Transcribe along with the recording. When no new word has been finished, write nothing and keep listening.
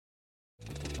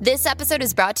This episode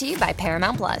is brought to you by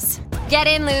Paramount Plus. Get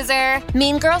in, loser!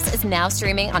 Mean Girls is now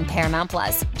streaming on Paramount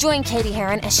Plus. Join Katie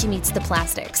Heron as she meets the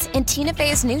plastics in Tina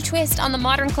Fey's new twist on the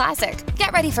modern classic.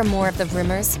 Get ready for more of the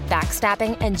rumors,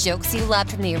 backstabbing, and jokes you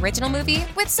loved from the original movie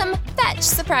with some fetch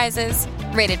surprises.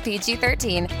 Rated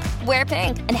PG-13. Wear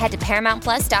pink and head to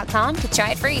ParamountPlus.com to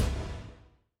try it free.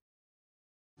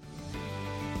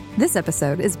 This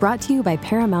episode is brought to you by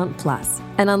Paramount Plus.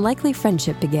 An unlikely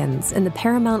friendship begins in the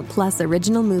Paramount Plus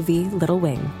original movie Little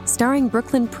Wing, starring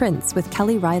Brooklyn Prince with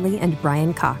Kelly Riley and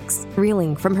Brian Cox.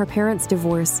 Reeling from her parents'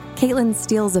 divorce, Caitlin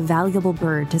steals a valuable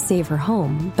bird to save her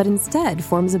home, but instead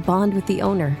forms a bond with the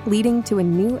owner, leading to a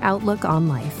new outlook on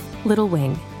life. Little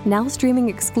Wing, now streaming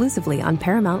exclusively on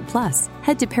Paramount Plus.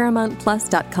 Head to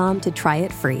ParamountPlus.com to try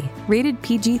it free. Rated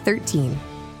PG-13.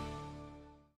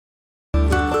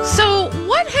 So,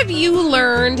 what have you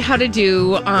learned how to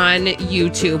do on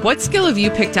YouTube? What skill have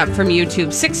you picked up from YouTube?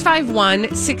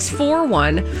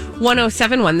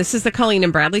 651-641-1071. This is the Colleen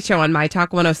and Bradley Show on My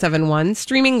Talk 1071,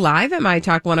 streaming live at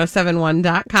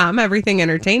MyTalk1071.com. Everything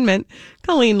Entertainment.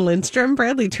 Colleen Lindstrom,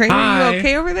 Bradley Trainer. Hi. You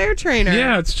okay over there, Trainer?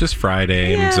 Yeah, it's just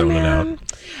Friday. I'm zoning out.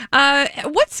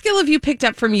 What skill have you picked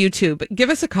up from YouTube? Give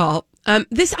us a call. I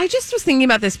just was thinking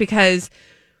about this because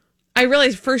I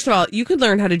realized, first of all, you could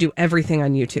learn how to do everything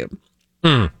on YouTube.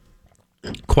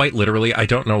 Quite literally, I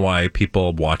don't know why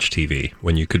people watch TV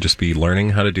when you could just be learning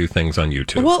how to do things on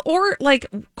YouTube. Well, or like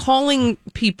calling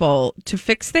people to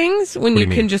fix things when you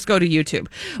can just go to YouTube.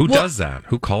 Who does that?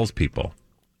 Who calls people?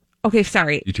 Okay,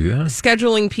 sorry. You do that?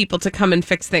 Scheduling people to come and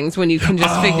fix things when you can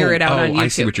just figure it out on YouTube. I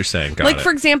see what you're saying. Got it.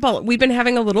 For example, we've been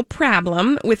having a little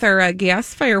problem with our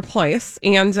gas fireplace,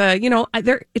 and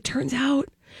it turns out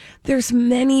there's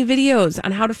many videos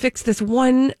on how to fix this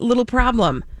one little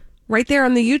problem right there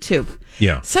on the YouTube.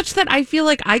 Yeah. Such that I feel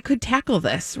like I could tackle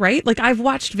this, right? Like I've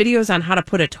watched videos on how to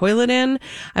put a toilet in.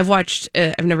 I've watched,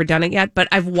 I've never done it yet, but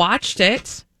I've watched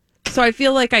it. So I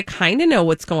feel like I kind of know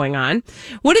what's going on.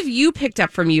 What have you picked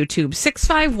up from YouTube?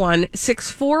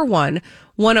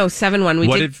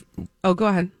 651-641-1071. Go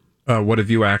ahead. What have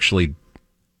you actually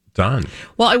done?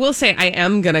 Well, I will say I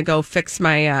am going to go fix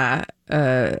my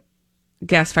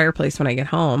gas fireplace when I get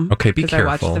home. Okay, be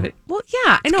careful. Well,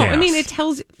 yeah, I know. Gas. I mean,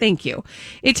 thank you.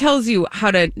 It tells you how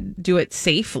to do it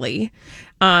safely.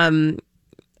 I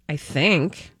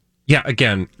think. Yeah,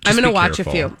 again, I'm going to watch a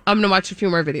few. I'm going to watch a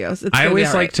few more videos. I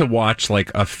always like to watch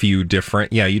like a few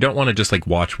different. Yeah, you don't want to just like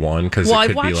watch one because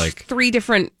I've watched 3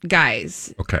 different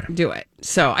guys do it.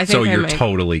 So I think you're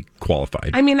totally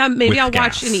qualified. I mean, maybe I'll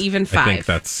watch an even 5. I think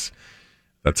that's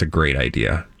a great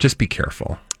idea. Just be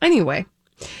careful. Anyway.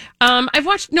 I've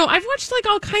watched like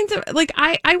all kinds of, like,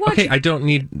 I watched. Okay, I don't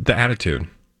need the attitude.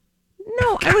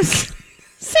 No, I was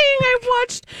saying I've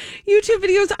watched YouTube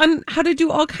videos on how to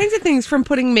do all kinds of things, from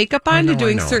putting makeup on to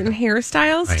doing certain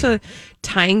hairstyles to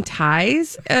tying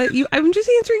ties. I'm just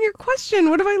answering your question.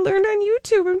 What have I learned on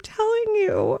YouTube? I'm telling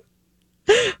you.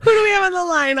 Who do we have on the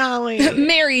line, Holly?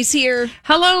 Mary's here.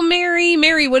 Hello, Mary.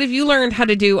 Mary, what have you learned how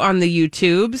to do on the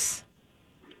YouTubes?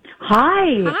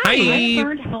 Hi. I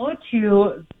learned how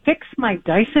to fix my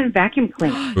Dyson vacuum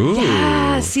cleaner. Ooh.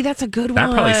 Yeah, see, that's a good one. That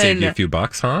probably saved you a few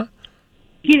bucks, huh?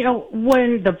 You know,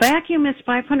 when the vacuum is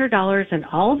 $500 and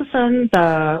all of a sudden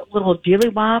the little dealy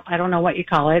wop, I don't know what you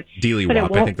call it. Dealy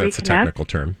wop, I think that's a technical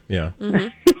term. Yeah.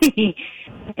 Mm-hmm.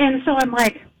 And so I'm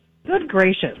like, good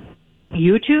gracious,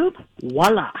 YouTube,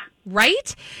 voila.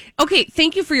 Right? Okay,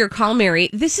 thank you for your call,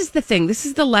 Mary. This is the thing. This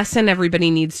is the lesson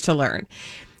everybody needs to learn.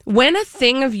 When a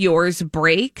thing of yours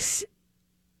breaks,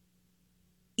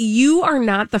 you are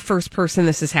not the first person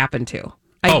this has happened to.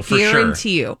 I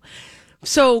guarantee you.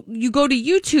 So you go to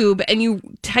YouTube and you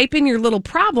type in your little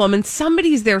problem and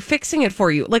somebody's there fixing it for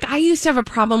you. Like I used to have a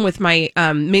problem with my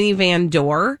minivan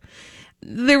door.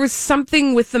 There was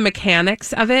something with the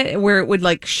mechanics of it where it would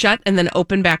like shut and then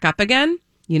open back up again.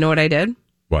 You know what I did?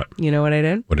 What? You know what I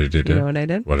did? What did you do? You know what I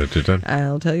did? What did you do?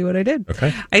 I'll tell you what I did.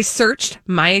 Okay. I searched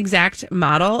my exact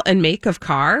model and make of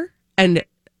car and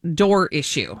door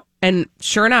issue. And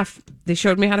sure enough, they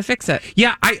showed me how to fix it.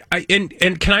 Yeah,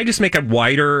 and can I just make a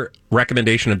wider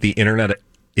recommendation of the internet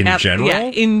in general? Yeah,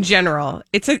 in general.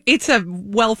 It's a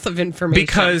wealth of information.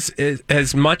 Because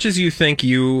as much as you think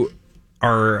you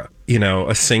are,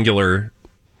 a singular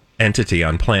entity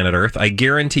on planet Earth, I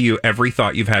guarantee you every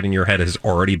thought you've had in your head has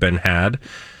already been had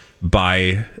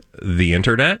by the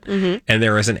internet, and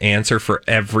there is an answer for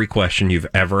every question you've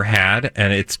ever had,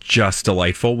 and it's just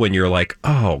delightful when you're like,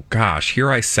 oh gosh,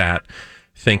 here I sat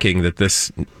thinking that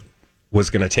this was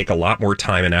going to take a lot more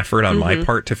time and effort on my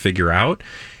part to figure out,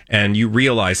 and you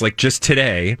realize, like just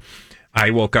today I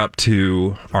woke up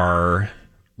to our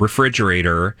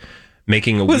refrigerator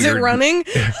making a Was weird... it running?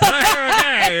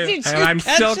 And I'm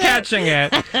still catching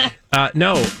it.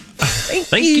 No.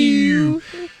 Thank you.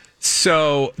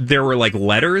 So there were like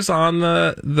letters on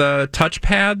the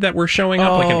touchpad that were showing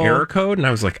up, like an error code. And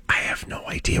I was like, I have no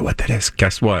idea what that is.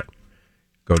 Guess what?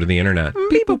 Go to the internet.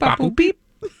 Beep, boop, bop, boop, beep.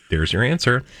 There's your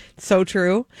answer. So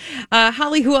true.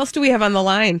 Holly, who else do we have on the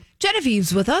line?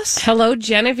 Genevieve's with us. Hello,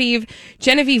 Genevieve.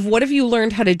 Genevieve, what have you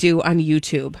learned how to do on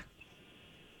YouTube?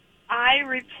 I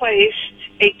replaced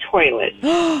a toilet.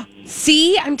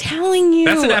 See, I'm telling you.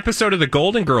 That's an episode of The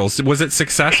Golden Girls. Was it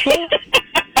successful?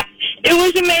 It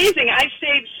was amazing. I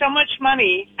saved so much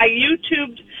money. I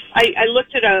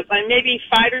looked it up, maybe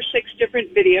 5 or 6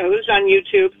 different videos on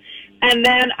YouTube. And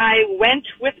then I went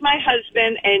with my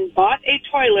husband and bought a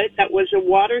toilet that was a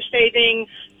water-saving,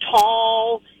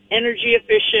 tall,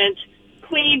 energy-efficient,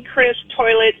 clean, crisp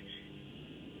toilet.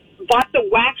 Bought the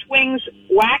wax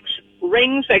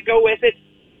rings that go with it,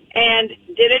 and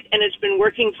did it, and it's been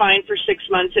working fine for 6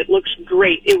 months. It looks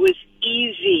great. It was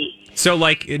easy. So,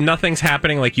 like, nothing's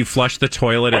happening? Like, you flush the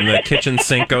toilet and the kitchen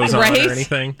sink goes on or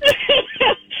anything?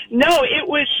 No, it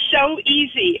was so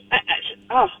easy.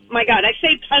 Oh, my God. I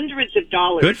saved hundreds of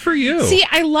dollars. Good for you. See,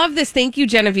 I love this. Thank you,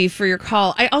 Genevieve, for your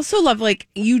call. I also love, like,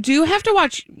 you do have to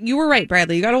watch, you were right,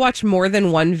 Bradley, you got to watch more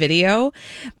than one video,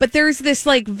 but there's this,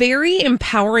 like, very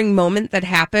empowering moment that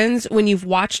happens when you've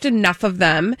watched enough of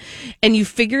them and you've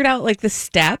figured out, like, the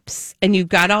steps and you've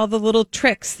got all the little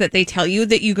tricks that they tell you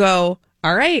that you go,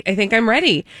 all right, I think I'm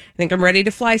ready. I think I'm ready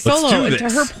to fly solo. And to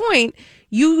her point,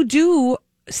 you do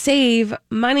save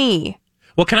money.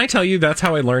 Well, can I tell you, that's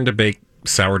how I learned to bake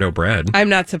sourdough bread. I'm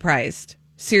not surprised.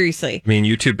 Seriously. I mean,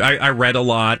 YouTube, I read a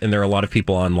lot, and there are a lot of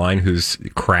people online whose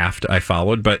craft I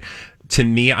followed, but to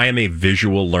me, I am a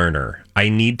visual learner. I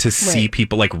need to see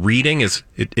people, like reading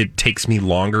it takes me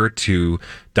longer to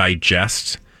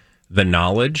digest the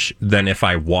knowledge than if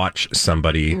I watch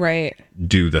somebody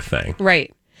do the thing.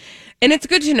 Right. And it's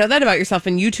good to know that about yourself,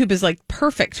 and YouTube is like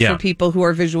perfect for people who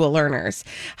are visual learners.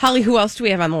 Holly, who else do we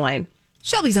have on the line?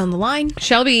 Shelby's on the line.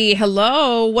 Shelby,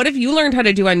 hello. What have you learned how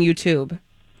to do on YouTube?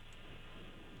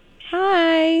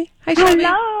 Hi. Hi, Shelby.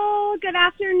 Hello. Good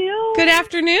afternoon. Good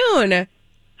afternoon.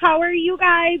 How are you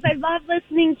guys? I love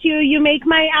listening to you. You make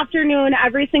my afternoon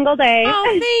every single day.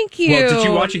 Oh, thank you. Well, did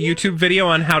you watch a YouTube video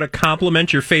on how to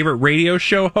compliment your favorite radio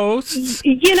show hosts?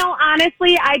 You know,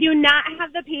 honestly, I do not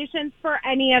have the patience for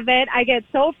any of it. I get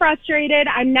so frustrated.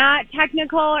 I'm not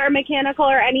technical or mechanical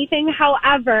or anything.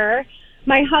 However,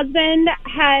 my husband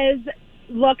has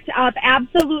looked up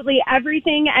absolutely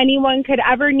everything anyone could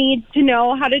ever need to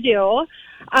know how to do.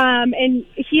 And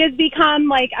he has become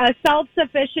like a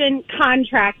self-sufficient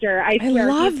contractor. I swear.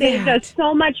 Love he saved us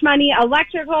so much money,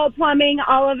 electrical, plumbing,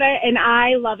 all of it, and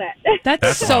I love it.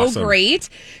 That's so awesome. Great.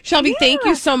 Shelby, thank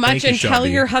you so much. Thank you, and tell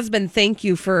Shelby. your husband thank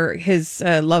you for his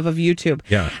love of YouTube.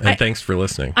 Yeah, and thanks for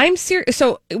listening. I'm serious.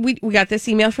 So we got this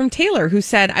email from Taylor who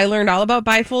said, I learned all about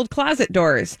bifold closet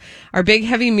doors. Our big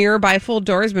heavy mirror bifold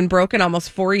door has been broken almost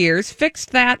 4 years.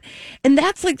 Fixed that. And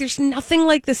that's like, there's nothing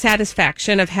like the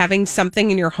satisfaction of having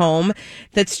something in your home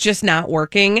that's just not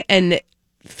working and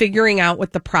figuring out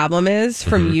what the problem is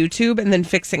from YouTube and then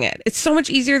fixing it. It's so much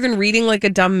easier than reading like a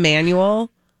dumb manual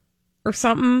or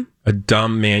something. A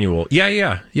dumb manual. Yeah. You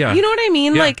know what I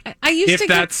mean? Yeah. Like I used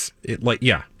to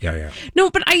Yeah.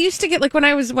 No, but I used to get like when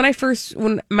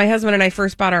my husband and I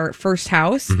first bought our first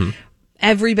house,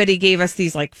 everybody gave us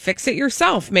these like fix it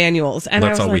yourself manuals. And That's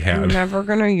I was all like, we had. I'm never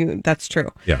going to use. That's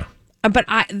true. Yeah. But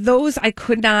I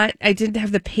didn't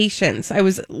have the patience. I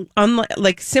was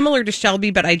like similar to Shelby,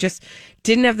 but I just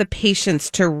didn't have the patience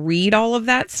to read all of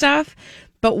that stuff.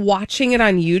 But watching it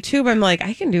on YouTube, I'm like,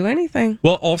 I can do anything.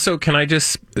 Well, also, can I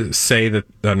just say that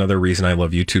another reason I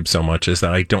love YouTube so much is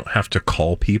that I don't have to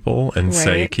call people and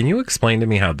say, can you explain to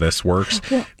me how this works?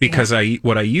 Because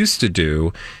what I used to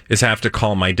do is have to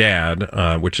call my dad,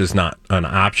 which is not an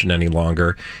option any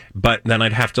longer. But then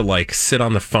I'd have to like sit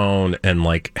on the phone and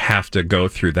like have to go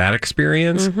through that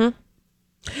experience.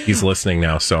 He's listening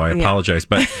now, so I apologize.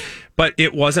 But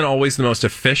it wasn't always the most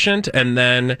efficient. And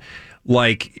then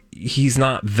like he's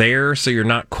not there, so you're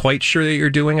not quite sure that you're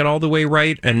doing it all the way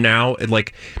right. And now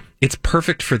like it's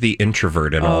perfect for the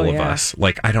introvert in all of us.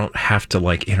 Like I don't have to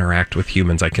like interact with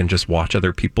humans. I can just watch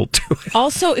other people do it.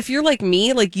 Also, if you're like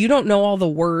me, like you don't know all the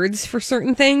words for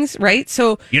certain things, right?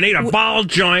 So you need a ball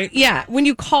joint. Yeah, when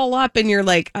you call up and you're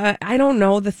like, I don't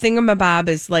know, the thingamabob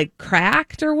is like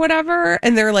cracked or whatever,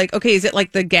 and they're like, okay, is it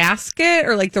like the gasket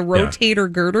or like the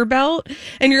rotator girder belt?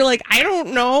 And you're like, I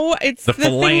don't know. It's the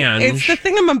flange. It's the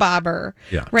thingamabobber.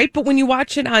 Yeah. Right? But when you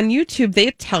watch it on YouTube,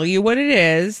 they tell you what it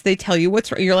is. They tell you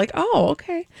what's wrong. You're like, oh,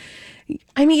 okay.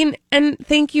 I mean, and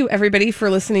thank you everybody for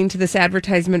listening to this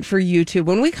advertisement for YouTube.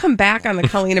 When we come back on the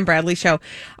Colleen and Bradley show,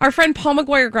 our friend Paul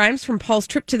McGuire Grimes from Paul's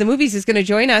Trip to the Movies is going to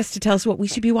join us to tell us what we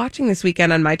should be watching this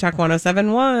weekend on My Talk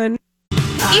 1071.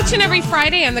 Each and every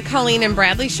Friday on the Colleen and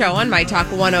Bradley show on My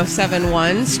Talk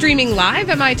 1071, streaming live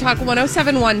at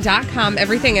MyTalk1071.com,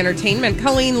 Everything Entertainment.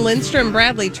 Colleen Lindstrom,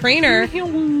 Bradley Trainer.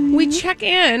 We check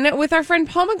in with our friend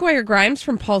Paul McGuire Grimes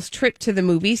from Paul's Trip to the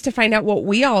Movies to find out what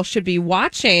we all should be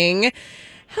watching.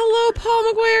 Hello,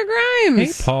 Paul McGuire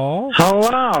Grimes. Hey, Paul.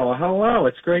 Hello.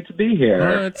 It's great to be here.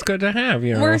 It's good to have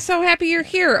you. We're so happy you're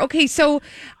here. Okay, so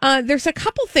there's a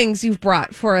couple things you've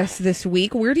brought for us this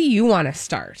week. Where do you want to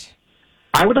start?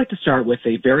 I would like to start with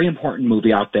a very important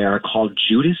movie out there called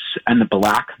Judas and the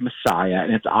Black Messiah,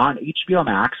 and it's on HBO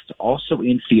Max, also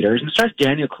in theaters, and it stars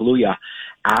Daniel Kaluuya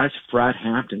as Fred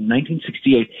Hampton. In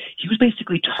 1968, he was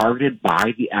basically targeted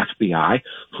by the FBI,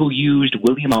 who used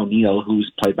William O'Neill,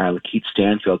 who's played by Lakeith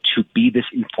Stanfield, to be this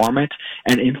informant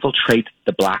and infiltrate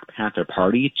the Black Panther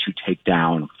Party to take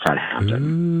down Fred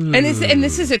Hampton. And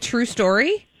this is a true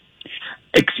story?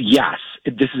 Yes,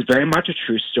 this is very much a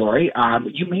true story.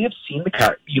 You may have seen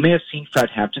Fred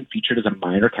Hampton featured as a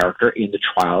minor character in the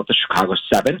trial of the Chicago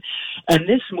 7, and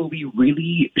this movie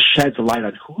really sheds a light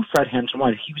on who Fred Hampton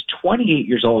was. He was 28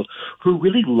 years old, who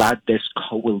really led this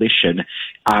coalition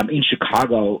in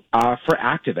Chicago for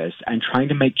activists and trying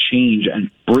to make change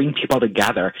and bring people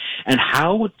together, and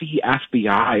how the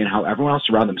FBI and how everyone else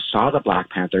around them saw the Black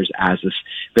Panthers as this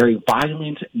very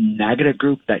violent, negative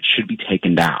group that should be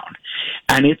taken down.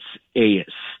 And it's a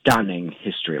stunning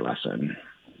history lesson.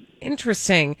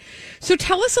 Interesting. So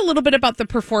tell us a little bit about the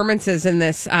performances in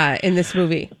this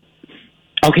movie.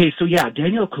 Okay, so yeah,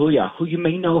 Daniel Kaluuya, who you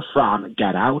may know from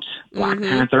Get Out, Black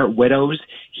Panther, Widows,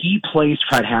 he plays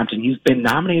Fred Hampton. He's been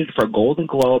nominated for a Golden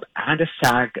Globe and a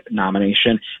SAG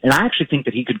nomination, and I actually think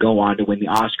that he could go on to win the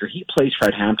Oscar. He plays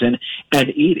Fred Hampton, and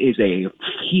he is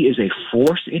a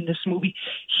force in this movie.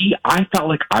 I felt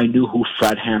like I knew who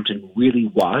Fred Hampton really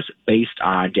was based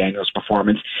on Daniel's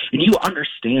performance, and you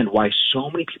understand why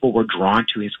so many people were drawn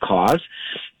to his cause.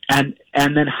 And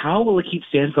then how Lakeith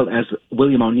Stanfield as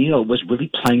William O'Neill was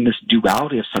really playing this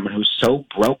duality of someone who's so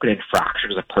broken and fractured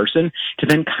as a person to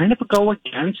then kind of go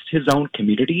against his own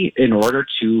community in order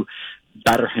to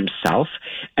better himself.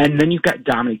 And then you've got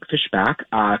Dominique Fishback.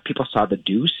 People saw The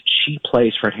Deuce. She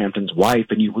plays Fred Hampton's wife,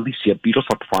 and you really see a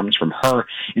beautiful performance from her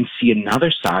and see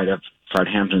another side of Fred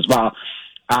Hampton as well.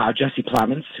 Jesse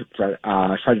Plemons,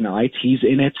 Friday Night Lights, he's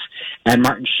in it. And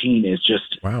Martin Sheen is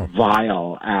just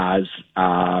vile as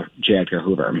J. Edgar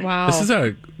Hoover. Wow. This is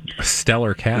a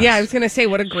stellar cast. Yeah, I was going to say,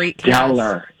 what a great cast.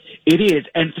 Stellar. It is.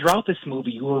 And throughout this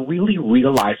movie, you are really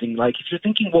realizing, like, if you're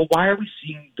thinking, well, why are we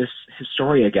seeing this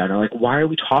story again? Or, like, why are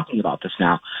we talking about this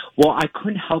now? Well, I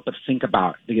couldn't help but think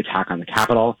about the attack on the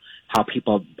Capitol, how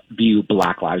people view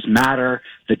Black Lives Matter,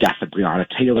 the death of Breonna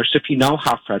Taylor. So if you know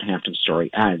how Fred Hampton's story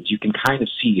ends, you can kind of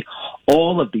see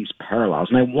all of these parallels.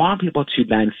 And I want people to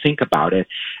then think about it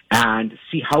and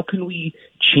see how can we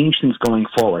change things going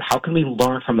forward? How can we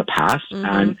learn from the past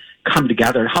and come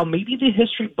together? And how maybe the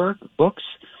history books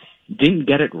didn't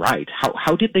get it right.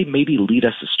 How did they maybe lead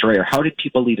us astray, or how did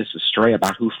people lead us astray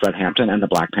about who Fred Hampton and the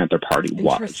Black Panther Party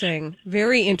was? Interesting.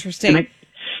 Very interesting.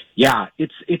 Yeah,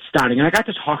 it's stunning. And I got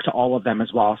to talk to all of them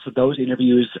as well. So those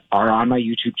interviews are on my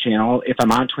YouTube channel. If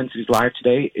I'm on Twin Cities Live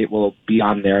today, it will be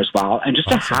on there as well. And just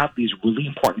to have these really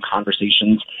important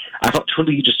conversations, I felt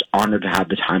truly just honored to have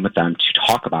the time with them to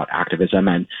talk about activism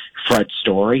and Fred's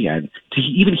story, and to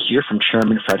even hear from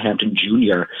Chairman Fred Hampton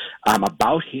Jr.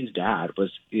 About his dad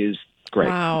is great.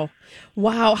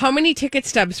 Wow. How many ticket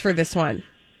stubs for this one?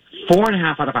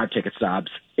 4.5 out of 5 ticket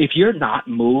stubs. If you're not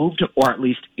moved or at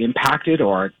least impacted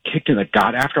or kicked in the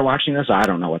gut after watching this, I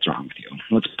don't know what's wrong with you.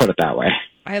 Let's put it that way.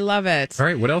 I love it. All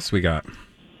right, what else we got?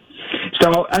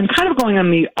 So I'm kind of going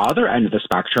on the other end of the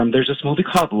spectrum. There's this movie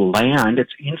called Land.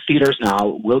 It's in theaters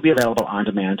now, will be available on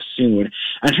demand soon.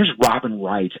 And here's Robin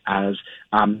Wright as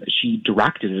she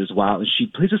directed it as well. And she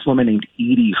plays this woman named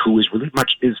Edie who is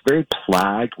very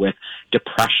plagued with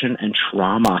depression and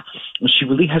trauma. And she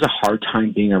really has a hard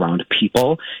time being around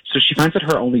people. So she finds that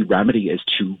her only remedy is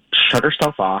to shut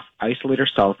herself off, isolate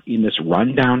herself in this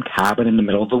rundown cabin in the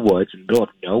middle of the woods, in the middle of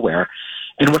nowhere.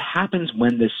 And what happens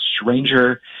when this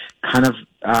stranger kind of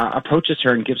approaches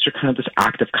her and gives her kind of this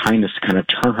act of kindness to kind of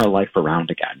turn her life around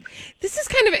again? This is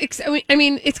kind of, it's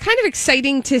kind of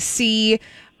exciting to see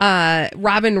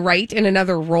Robin Wright in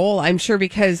another role, I'm sure,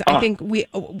 because I think we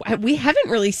haven't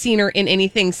really seen her in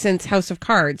anything since House of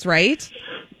Cards, right?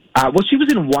 Well, she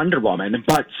was in Wonder Woman,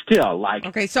 but still, like...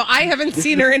 Okay, so I haven't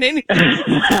seen her in any...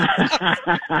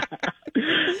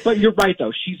 But you're right,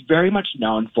 though. She's very much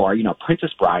known for,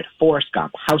 Princess Bride, Forrest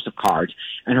Gump, House of Cards,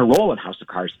 and her role in House of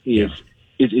Cards is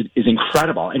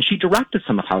incredible. And she directed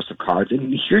some of House of Cards,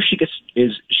 and here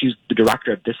she's the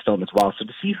director of this film as well. So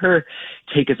to see her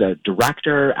take as a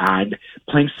director and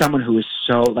playing someone who is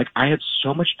so, like, I had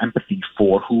so much empathy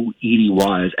for who Edie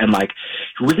was, and, like,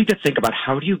 really to think about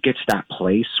how do you get to that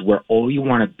place where all you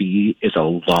want to be is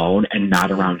alone and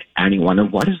not around anyone,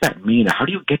 and what does that mean? How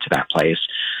do you get to that place?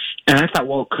 And I thought,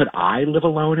 well, could I live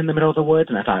alone in the middle of the woods?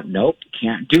 And I thought, nope,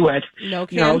 can't do it. No,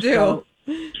 can't do. So,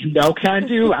 no, can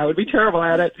do. I would be terrible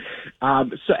at it.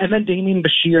 And then Demian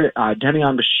Bashir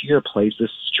plays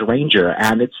this stranger,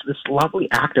 and it's this lovely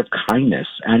act of kindness.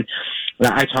 And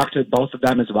I talked to both of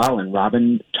them as well, and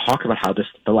Robin talked about how the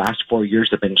last 4 years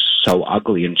have been so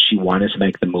ugly, and she wanted to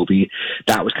make the movie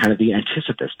that was kind of the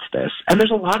antithesis to this. And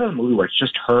there's a lot of the movie where it's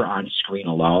just her on screen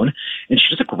alone, and she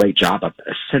does a great job of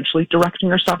essentially directing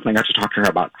herself. And I got to talk to her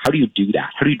about how do you do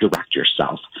that? How do you direct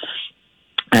yourself?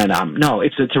 And no,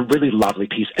 it's a really lovely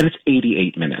piece, and it's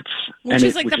 88 minutes, which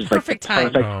is the perfect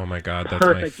time. Oh my God, that's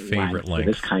my favorite length.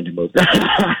 This kind of movie.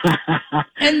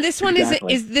 And this one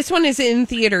is in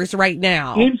theaters right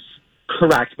now.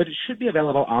 Correct, but it should be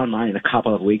available online in a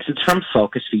couple of weeks. It's from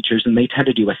Focus Features, and they tend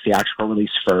to do a theatrical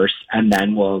release first, and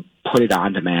then we'll put it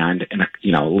on demand in a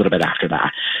little bit after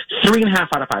that. 3.5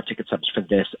 out of 5 ticket subs for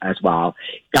this as well.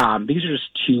 These are just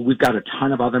two. We've got a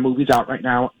ton of other movies out right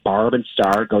now. Barb and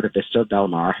Star go to Vista Del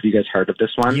Mar. Have you guys heard of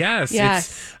this one? Yes.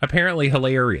 It's apparently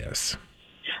hilarious.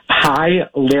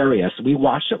 Hilarious. We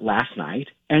watched it last night,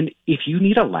 and if you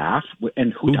need a laugh,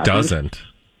 and who doesn't?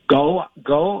 Go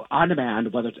on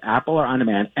demand, whether it's Apple or on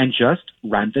demand, and just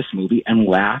rent this movie and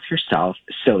laugh yourself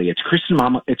silly. It's Kristen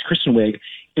Wiig,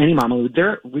 Annie Mamamoo.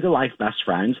 They're real life best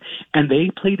friends, and they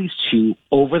play these two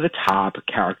over the top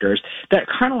characters that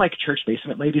kind of like church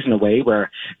basement ladies in a way,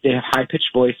 where they have high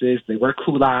pitched voices, they wear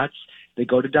culottes, they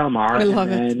go to Del Mar,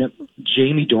 and then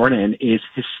Jamie Dornan is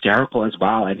hysterical as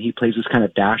well, and he plays this kind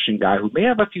of dashing guy who may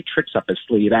have a few tricks up his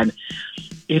sleeve, and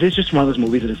it is just one of those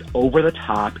movies that is over the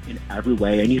top in every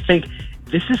way, and you think,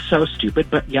 this is so stupid,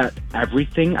 but yet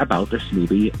everything about this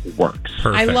movie works.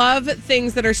 Perfect. I love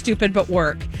things that are stupid but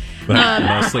work.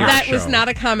 That was not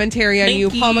a commentary on you,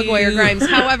 Paul McGuire-Grimes.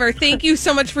 However, thank you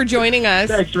so much for joining us.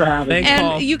 Thanks for having me. And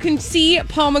Paul. You can see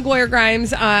Paul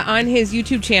McGuire-Grimes on his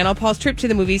YouTube channel, Paul's Trip to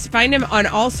the Movies. Find him on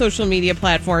all social media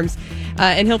platforms,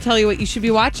 and he'll tell you what you should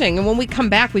be watching. And when we come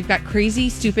back, we've got Crazy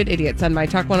Stupid Idiots on My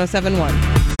Talk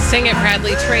 107.1. Sing it,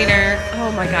 Bradley Traynor.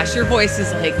 Oh my gosh, your voice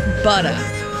is like butter.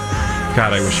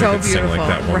 God, I wish I could sing like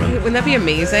that woman. Right? Wouldn't that be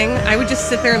amazing? I would just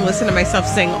sit there and listen to myself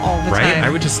sing all the time. I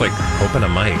would just open a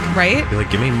mic. Right? Be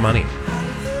like, give me money.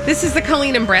 This is the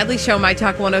Colleen and Bradley Show, My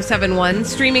Talk 107.1,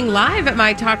 streaming live at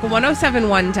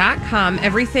MyTalk1071.com.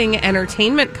 Everything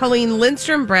Entertainment. Colleen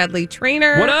Lindstrom, Bradley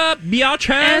Traynor. What up,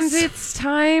 biatches? And it's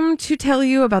time to tell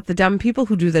you about the dumb people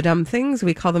who do the dumb things.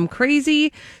 We call them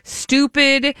crazy,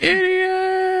 stupid idiots.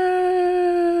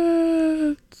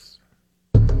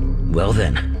 Well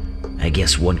then, I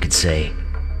guess one could say,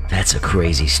 that's a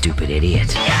crazy, stupid idiot.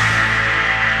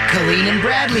 Colleen and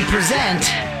Bradley present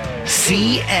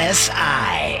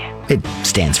CSI. It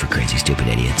stands for Crazy Stupid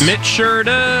Idiots. It sure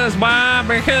does. Why?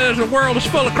 Because the world is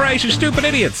full of crazy, stupid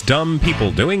idiots. Dumb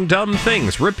people doing dumb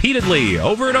things repeatedly,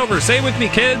 over and over. Say with me,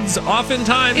 kids.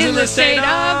 Oftentimes in the state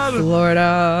of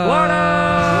Florida. Florida.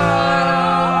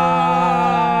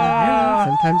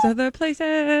 Sometimes other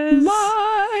places.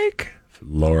 Like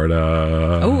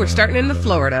Florida. Oh, we're starting in the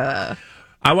Florida.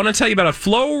 I want to tell you about a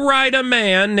Florida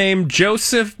man named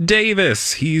Joseph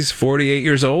Davis. He's 48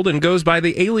 years old and goes by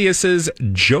the aliases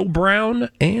Joe Brown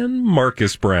and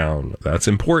Marcus Brown. That's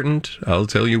important. I'll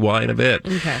tell you why in a bit.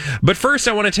 Okay. But first,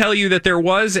 I want to tell you that there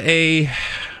was a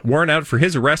warrant out for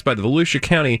his arrest by the Volusia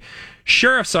County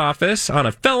Sheriff's Office on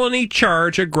a felony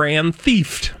charge of grand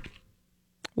theft.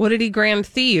 What did he grand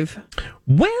thieve?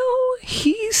 Well,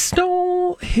 he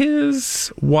stole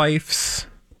his wife's...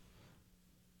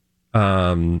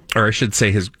 or I should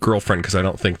say his girlfriend, because I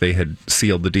don't think they had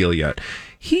sealed the deal yet.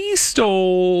 He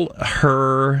stole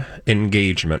her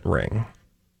engagement ring.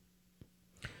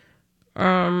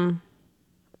 I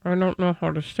don't know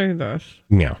how to say this.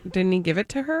 Yeah. Didn't he give it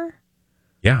to her?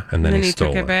 Yeah, and then he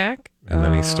stole took it back? And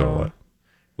then he stole it,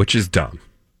 which is dumb.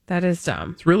 That is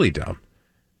dumb. It's really dumb.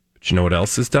 But you know what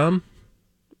else is dumb?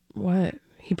 What?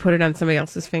 He put it on somebody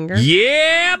else's finger?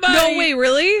 Yeah, buddy! No way,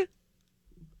 really?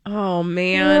 Oh,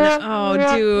 man.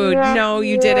 Oh, dude. No,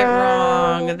 you did it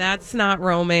wrong. That's not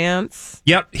romance.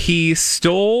 Yep. He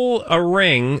stole a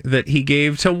ring that he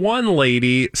gave to one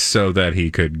lady so that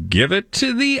he could give it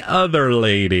to the other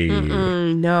lady.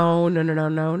 No.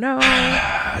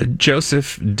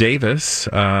 Joseph Davis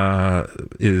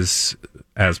is,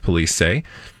 as police say,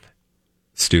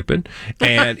 stupid.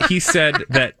 And he said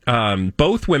that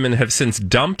both women have since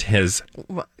dumped his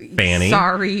Fanny.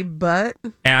 Sorry, but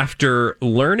after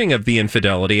learning of the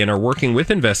infidelity and are working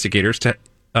with investigators to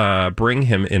bring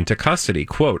him into custody.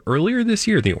 Quote, earlier this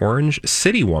year, the Orange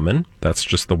City woman, that's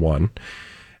just the one,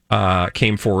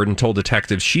 came forward and told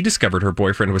detectives she discovered her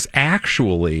boyfriend was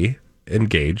actually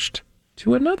engaged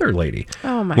to another lady.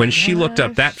 Oh my When she looked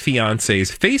up that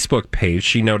fiance's Facebook page,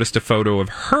 she noticed a photo of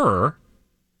her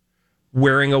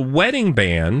wearing a wedding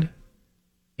band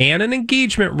and an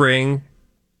engagement ring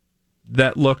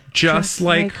that looked just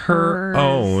like her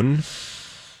own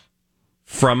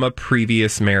from a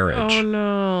previous marriage.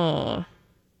 Oh,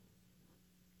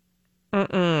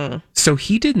 no. So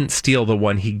he didn't steal the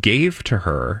one he gave to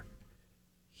her.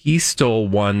 He stole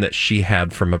one that she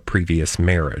had from a previous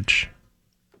marriage.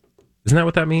 Isn't that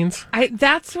what that means?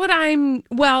 That's what I'm.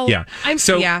 Well, yeah.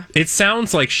 It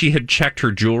sounds like she had checked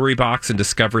her jewelry box and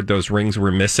discovered those rings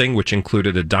were missing, which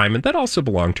included a diamond that also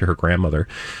belonged to her grandmother.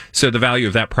 So the value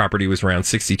of that property was around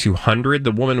 $6,200.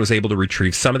 The woman was able to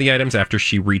retrieve some of the items after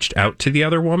she reached out to the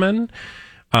other woman.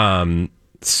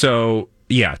 So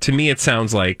yeah, to me it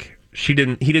sounds like he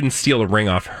didn't steal a ring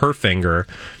off her finger.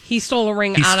 He stole a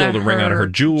ring out of her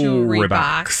jewelry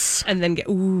box and then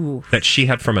that she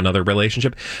had from another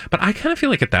relationship. But I kind of feel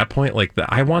like at that point, like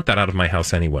I want that out of my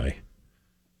house anyway.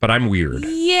 But I'm weird.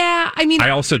 Yeah, I mean,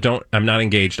 I'm not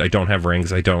engaged. I don't have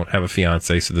rings. I don't have a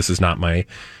fiance, so this is not my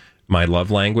love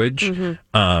language.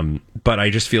 Mm-hmm. But I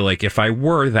just feel like if I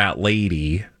were that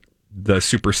lady, the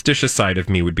superstitious side of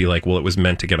me would be like, well, it was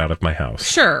meant to get out of my house.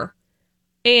 Sure.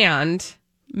 And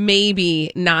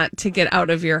maybe not to get out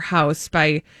of your house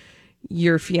by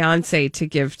your fiance to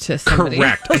give to somebody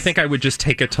Correct. else. I think I would just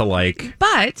take it to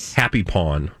but Happy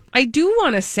Pawn. I do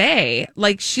want to say,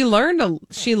 she learned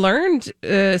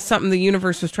something the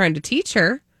universe was trying to teach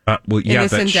her. Well, yeah, in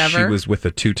this endeavor. She was with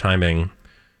a two-timing.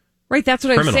 Right, that's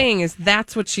what criminal. I'm saying is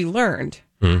that's what she learned.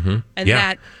 Mm-hmm. And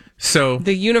that so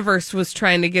the universe was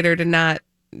trying to get her to not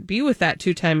be with that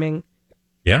two-timing.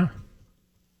 Yeah.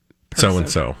 Person.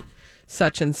 So-and-so.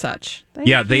 Such and such.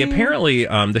 They apparently,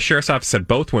 the sheriff's office said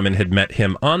both women had met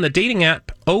him on the dating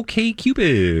app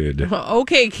OkCupid.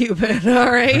 OkCupid, all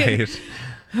right.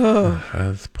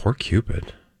 Poor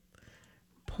Cupid.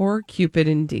 Poor Cupid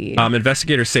indeed.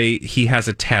 Investigators say he has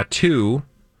a tattoo,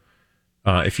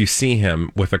 if you see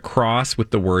him, with a cross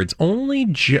with the words, only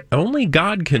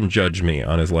God can judge me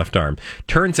on his left arm.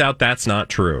 Turns out that's not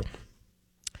true.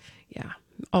 Yeah.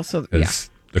 Also,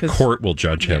 the court will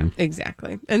judge him. Yeah,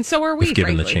 exactly. And so are we, if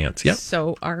given frankly. the chance. Yep.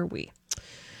 So are we.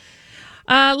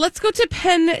 Let's go to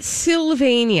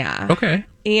Pennsylvania. Okay.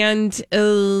 And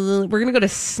we're going to go to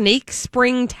Snake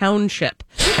Spring Township.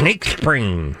 Snake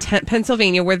Spring.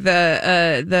 Pennsylvania, where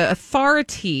the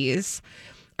authorities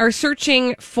are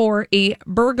searching for a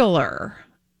burglar.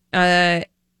 A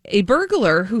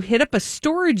burglar who hit up a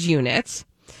storage unit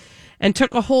and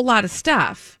took a whole lot of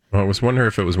stuff. Well, I was wondering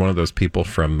if it was one of those people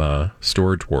from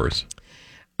Storage Wars.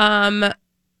 No.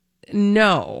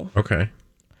 Okay.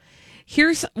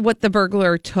 Here's what the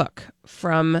burglar took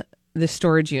from the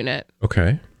storage unit.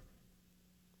 Okay.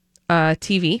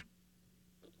 TV.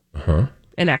 Uh-huh.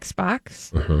 An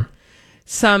Xbox. Uh-huh.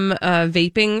 Some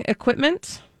vaping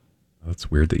equipment. That's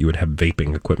weird that you would have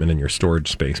vaping equipment in your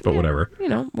storage space, but whatever.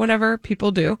 Whatever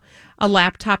people do. A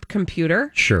laptop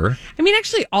computer. Sure. I mean,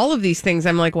 actually, all of these things,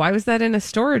 I'm like, why was that in a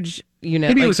storage unit?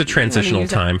 Maybe it was a transitional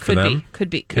time for them.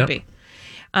 Could be.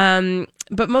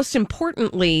 But most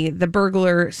importantly, the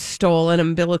burglar stole an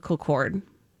umbilical cord.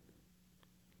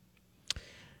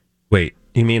 Wait,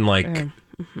 you mean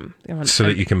so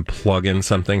that you can plug in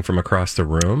something from across the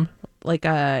room? Like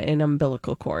an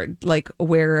umbilical cord, like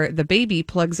where the baby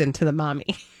plugs into the mommy.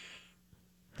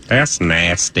 That's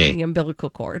nasty. The umbilical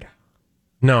cord.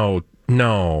 No. I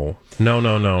don't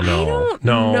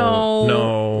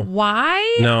know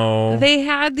why. No, they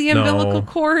had the umbilical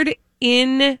cord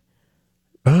in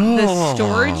the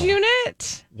storage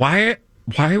unit. Why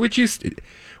would you?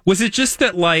 Was it just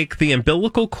that the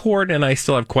umbilical cord? And I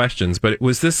still have questions, but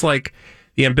was this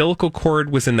the umbilical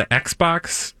cord was in the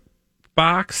Xbox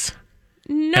box?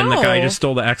 No. And the guy just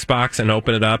stole the Xbox and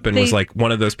opened it up and was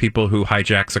one of those people who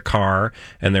hijacks a car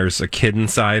and there's a kid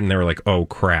inside and they were like, oh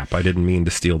crap, I didn't mean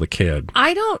to steal the kid.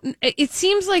 It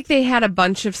seems like they had a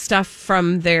bunch of stuff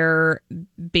from their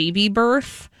baby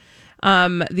birth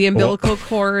The umbilical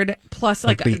cord plus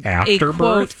like the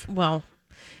afterbirth.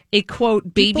 A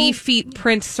quote baby feet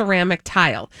print ceramic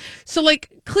tile. So like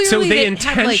clearly, so they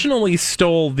intentionally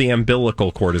stole the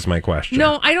umbilical cord. Is my question?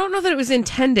 No, I don't know that it was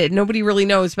intended. Nobody really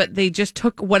knows, but they just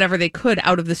took whatever they could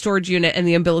out of the storage unit, and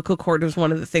the umbilical cord was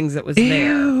one of the things that was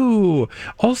there.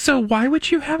 Also, why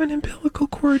would you have an umbilical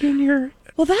cord in your?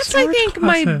 Well, that's, I think,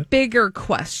 closet? my bigger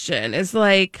question is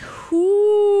like,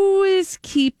 who is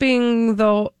keeping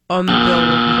the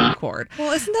umbilical cord?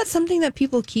 Well, isn't that something that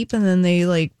people keep and then they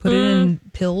like put it in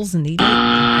pills and eat it?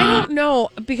 I don't know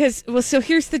because, so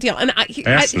here's the deal. And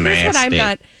here's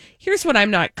what I'm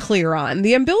not clear on.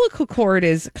 The umbilical cord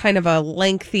is kind of a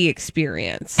lengthy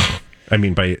experience. I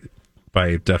mean,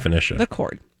 by definition. The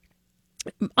cord.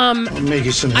 I'll make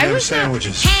you some ham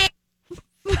sandwiches.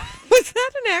 Was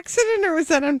that an accident or was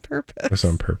that on purpose? It was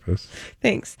on purpose.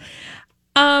 Thanks.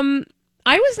 I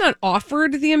was not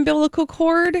offered the umbilical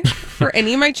cord for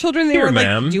any of my children. They were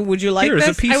like, would you like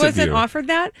this? I wasn't offered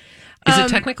that. Is it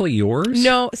technically yours?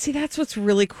 No. See, that's what's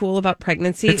really cool about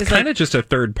pregnancy. It's kind of just a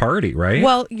third party, right?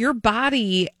 Well, your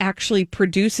body actually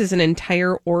produces an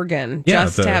entire organ to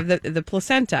have the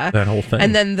placenta. That whole thing.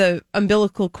 And then the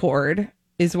umbilical cord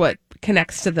is what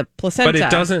connects to the placenta. But it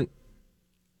doesn't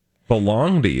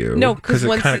belong to you. No, because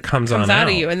it kind of comes out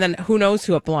of you, and then who knows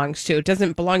who it belongs to? It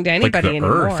doesn't belong to anybody like the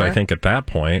anymore. Earth, I think, at that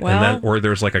point. Well, and then, or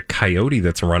there's like a coyote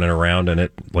that's running around and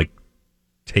it like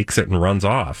takes it and runs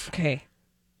off. Okay.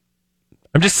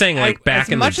 I'm just saying, like back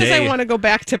in the day. As much as I want to go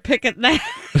back to pick at that.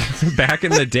 Back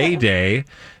in the day,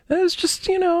 that was just,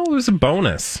 it was a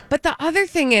bonus. But the other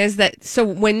thing is that,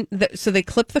 so they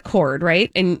clip the cord, right?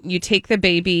 And you take the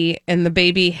baby, and the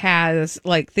baby has,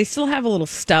 like, they still have a little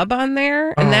stub on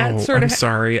there. And that sort of. I'm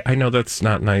sorry. I know that's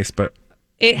not nice, but.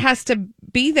 It has to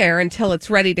be there until it's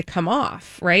ready to come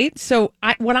off, right? So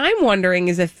what I'm wondering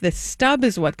is if the stub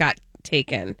is what got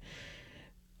taken.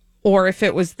 Or if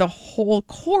it was the whole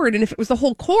cord. And if it was the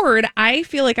whole cord, I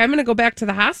feel like I'm going to go back to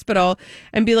the hospital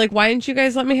and be like, why didn't you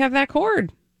guys let me have that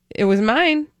cord? It was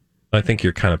mine. I think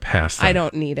you're kind of past that. I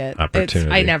don't need it.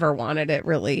 Opportunity. I never wanted it,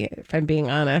 really, if I'm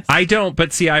being honest. I don't,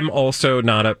 but see, I'm also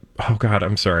not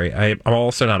I'm sorry. I'm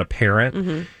also not a parent.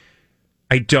 Mm-hmm.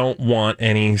 I don't want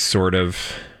any sort of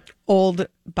old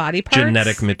body parts,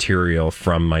 genetic material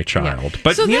from my child. Yeah.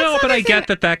 But so but I get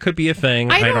that could be a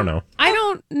thing. I don't know. I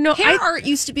don't know. Hair art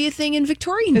used to be a thing in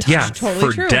Victorian times. Yeah, totally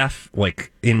for true. death,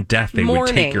 like in death, they would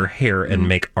take your hair and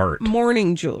make art.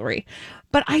 Mourning jewelry.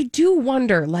 But I do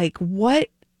wonder, like, what,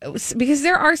 because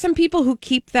there are some people who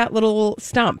keep that little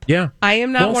stump. Yeah. I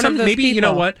am not one of those maybe, people. You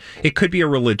know what? It could be a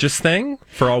religious thing,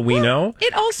 for all we know.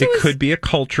 It could be a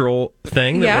cultural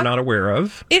thing that we're not aware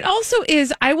of. It also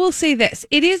is, I will say this,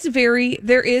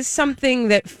 there is something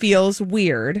that feels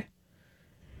weird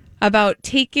about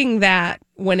taking that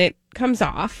when it comes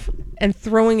off and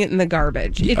throwing it in the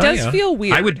garbage. It does feel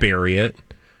weird. I would bury it.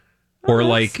 Or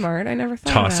smart. I never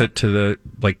thought toss of that. it to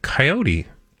the coyote.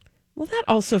 Well, that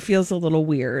also feels a little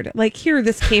weird. Like, here,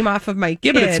 this came off of my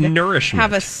kid. Yeah, but it's nourishment.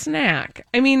 Have a snack.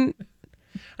 I mean,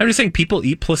 I'm just saying people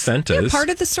eat placentas. You're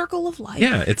part of the circle of life.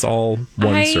 Yeah, it's all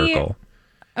one circle.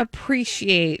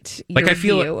 Appreciate your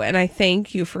view, and I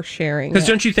thank you for sharing. Because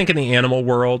don't you think in the animal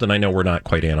world, and I know we're not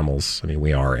quite animals. I mean,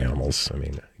 we are animals. I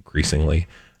mean, increasingly,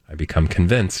 I become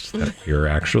convinced that we're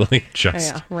actually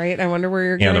just right. I wonder where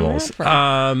you're getting animals. that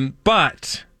from.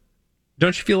 But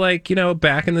don't you feel like,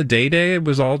 back in the day, it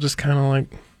was all just kind of like,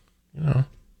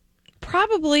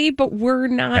 Probably, but we're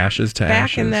not ashes to back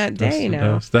ashes. in that day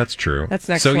now. That's true. That's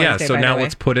next So Wednesday, so by now the way.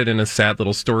 let's put it in a sad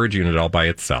little storage unit all by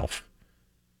itself.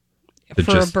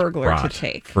 For a burglar to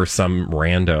take. For some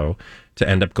rando to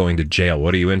end up going to jail.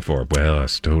 What are you in for? Well, I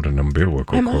stole an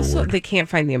umbilical cord. They can't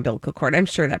find the umbilical cord. I'm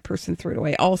sure that person threw it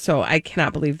away. Also, I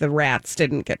cannot believe the rats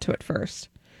didn't get to it first.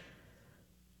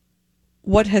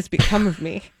 What has become of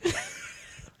me?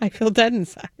 I feel dead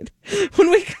inside. When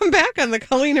we come back on the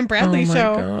Colleen and Bradley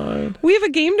show, God. we have a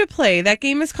game to play. That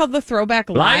game is called the Throwback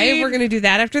Live. We're going to do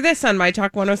that after this on My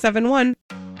Talk 107.1.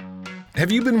 Have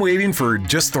you been waiting for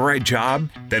just the right job?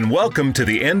 Then welcome to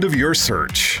the end of your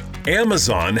search.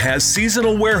 Amazon has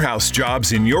seasonal warehouse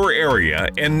jobs in your area,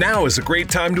 and now is a great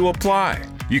time to apply.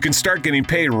 You can start getting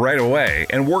paid right away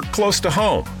and work close to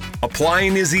home.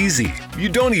 Applying is easy. You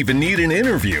don't even need an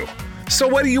interview. So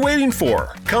what are you waiting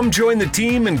for? Come join the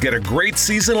team and get a great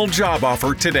seasonal job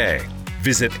offer today.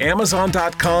 Visit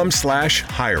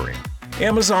Amazon.com/hiring.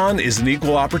 Amazon is an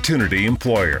equal opportunity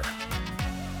employer.